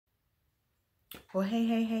Well,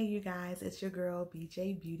 hey, you guys, it's your girl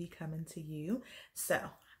BJ Beauty coming to you. So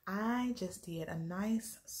I just did a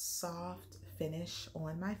nice soft finish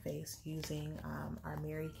on my face using our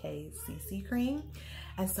Mary Kay CC cream.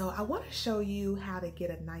 And so I want to show you how to get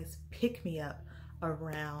a nice pick-me-up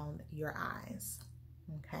around your eyes.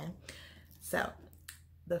 Okay, so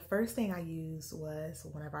the first thing I used was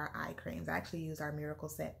one of our eye creams. I actually used our Miracle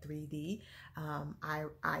Set 3D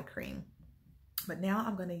eye cream. But now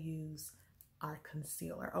I'm going to use our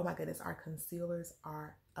concealer. Oh my goodness, our concealers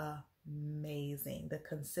are amazing. The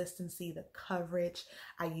consistency, the coverage,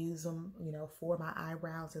 I use them, for my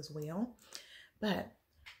eyebrows as well. But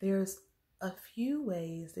there's a few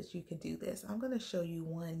ways that you can do this. I'm going to show you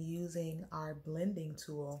one using our blending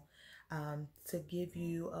tool to give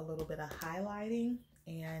you a little bit of highlighting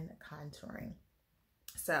and contouring.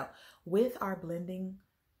 So with our blending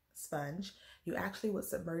sponge, you actually would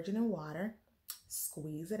submerge it in water,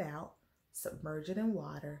 squeeze it out, submerge it in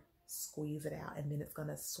water, squeeze it out, and then it's going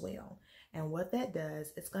to swell. And what that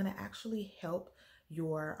does, it's going to actually help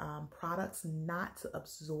your products not to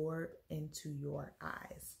absorb into your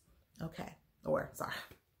eyes. Okay, or sorry,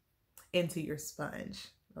 into your sponge.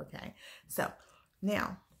 Okay, so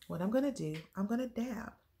now what I'm going to do, I'm going to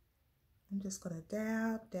dab. I'm just going to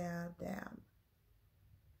dab, dab, dab.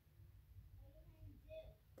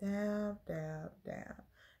 Dab, dab, dab.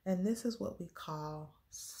 And this is what we call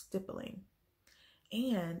stippling.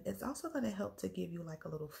 And it's also going to help to give you like a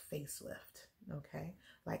little facelift, okay?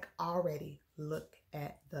 Like already look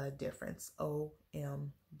at the difference.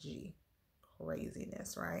 OMG.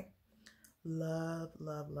 Craziness, right? Love,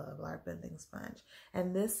 love, love our blending sponge.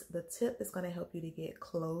 And the tip is going to help you to get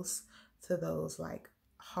close to those like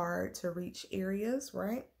hard to reach areas,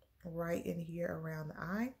 right? Right in here around the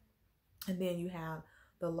eye. And then you have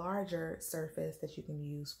the larger surface that you can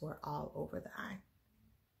use for all over the eye.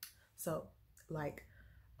 So like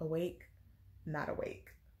awake, not awake,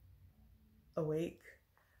 awake,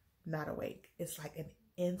 not awake. It's like an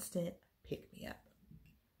instant pick-me-up.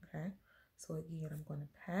 Okay, so again, I'm going to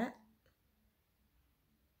pat.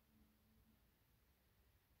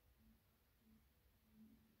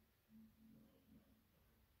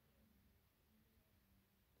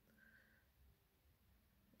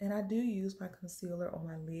 And I do use my concealer on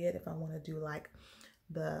my lid if I want to do like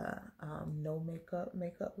the no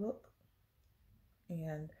makeup look.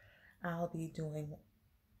 And I'll be doing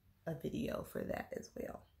a video for that as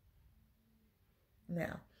well.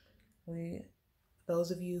 Now, those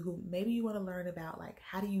of you who maybe you want to learn about like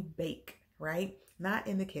how do you bake, right? Not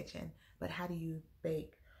in the kitchen, but how do you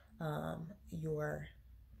bake your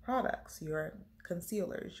products, your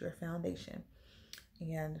concealers, your foundation.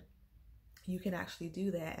 And you can actually do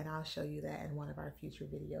that, and I'll show you that in one of our future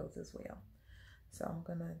videos as well. So I'm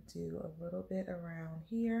gonna do a little bit around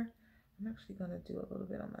here. I'm actually gonna do a little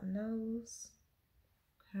bit on my nose,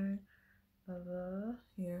 okay,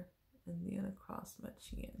 here, and then across my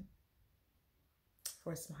chin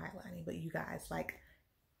for some highlighting. But you guys, like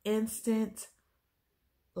instant,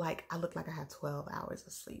 like I look like I have 12 hours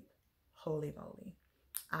of sleep. Holy moly.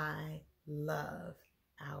 I love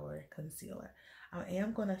our concealer. I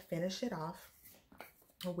am gonna finish it off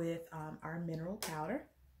with our mineral powder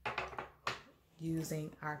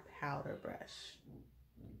using our powder brush.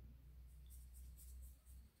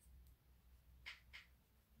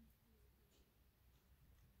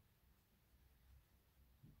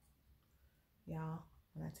 Y'all,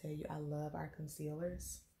 when I tell you I love our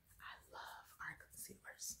concealers, I love our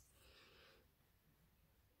concealers.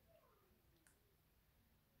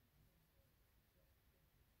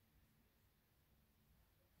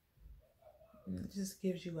 And it just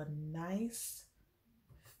gives you a nice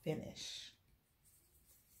finish.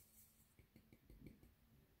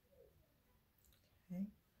 Okay.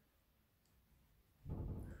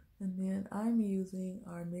 And then I'm using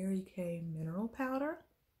our Mary Kay mineral powder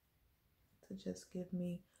to just give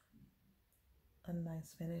me a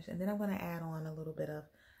nice finish. And then I'm going to add on a little bit of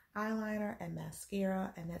eyeliner and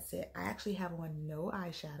mascara, and that's it. I actually have on no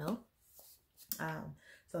eyeshadow,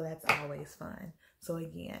 so that's always fun. So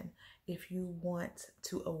again, if you want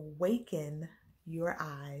to awaken your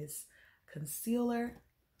eyes, concealer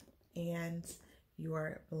and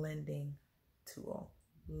your blending tool.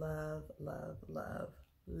 Love, love, love,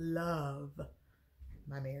 love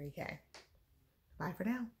my Mary Kay. Bye for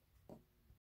now.